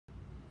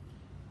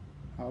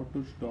How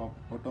to stop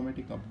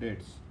automatic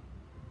updates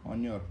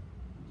on your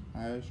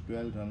iOS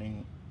 12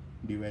 running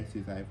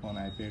devices, iPhone,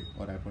 iPad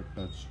or iPod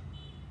Touch.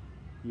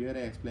 Here I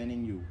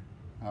explaining you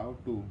how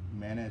to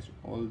manage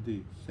all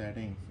the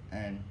settings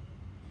and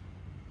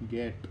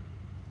get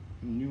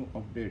new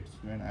updates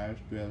when iOS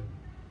 12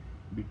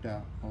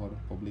 beta or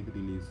public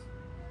release.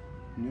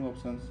 New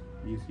options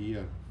is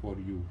here for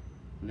you.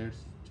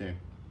 Let's check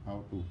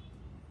how to.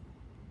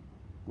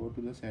 Go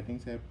to the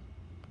settings app.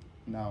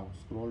 Now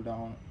scroll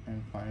down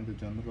and find the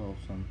general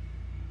option.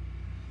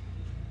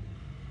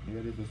 Here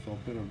is the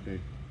software update.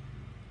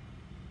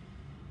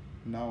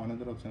 Now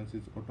another option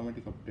is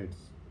automatic updates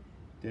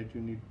that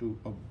you need to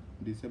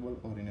disable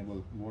or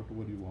enable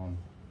whatever you want.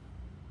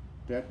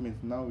 That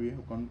means now we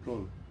have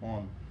control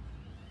on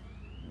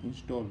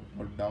install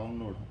or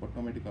download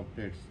automatic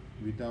updates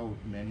without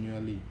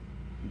manually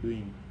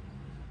doing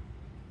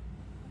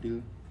till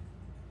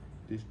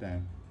this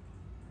time.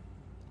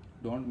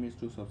 Don't miss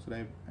to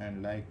subscribe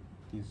and like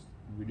this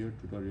video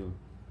tutorial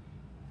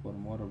for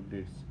more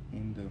updates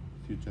in the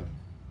future.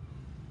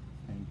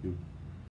 Thank you.